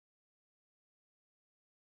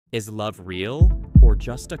Is love real or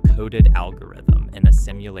just a coded algorithm in a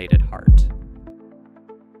simulated heart?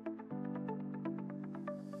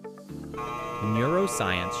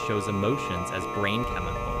 Neuroscience shows emotions as brain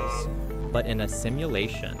chemicals, but in a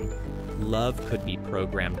simulation, love could be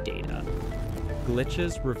programmed data.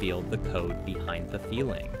 Glitches revealed the code behind the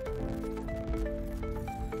feeling.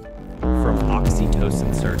 From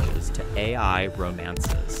oxytocin searches to AI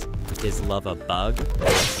romances, is love a bug or a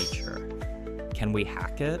feature? Can we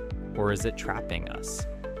hack it, or is it trapping us?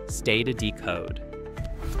 Stay to decode.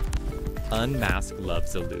 Unmask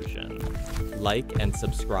love's illusion. Like and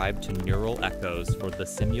subscribe to Neural Echoes for the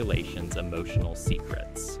simulation's emotional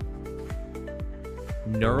secrets.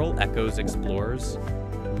 Neural Echoes explores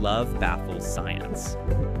love baffles science.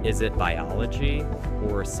 Is it biology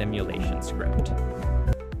or a simulation script?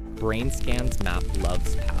 Brain scans map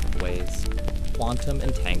love's pathways. Quantum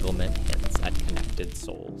entanglement hints at connected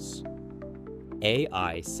souls.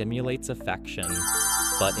 AI simulates affection,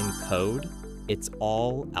 but in code, it's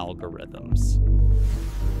all algorithms.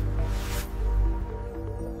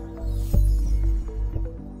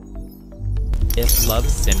 If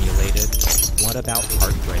love's simulated, what about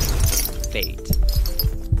heartbreak, fate?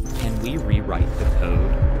 Can we rewrite the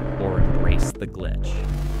code or embrace the glitch?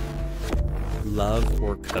 Love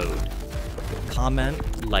or code?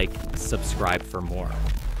 Comment, like, subscribe for more.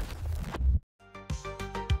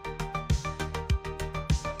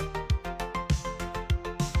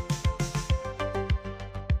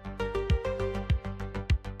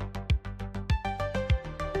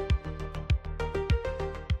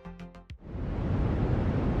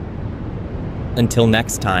 Until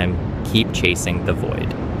next time, keep chasing the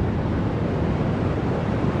void.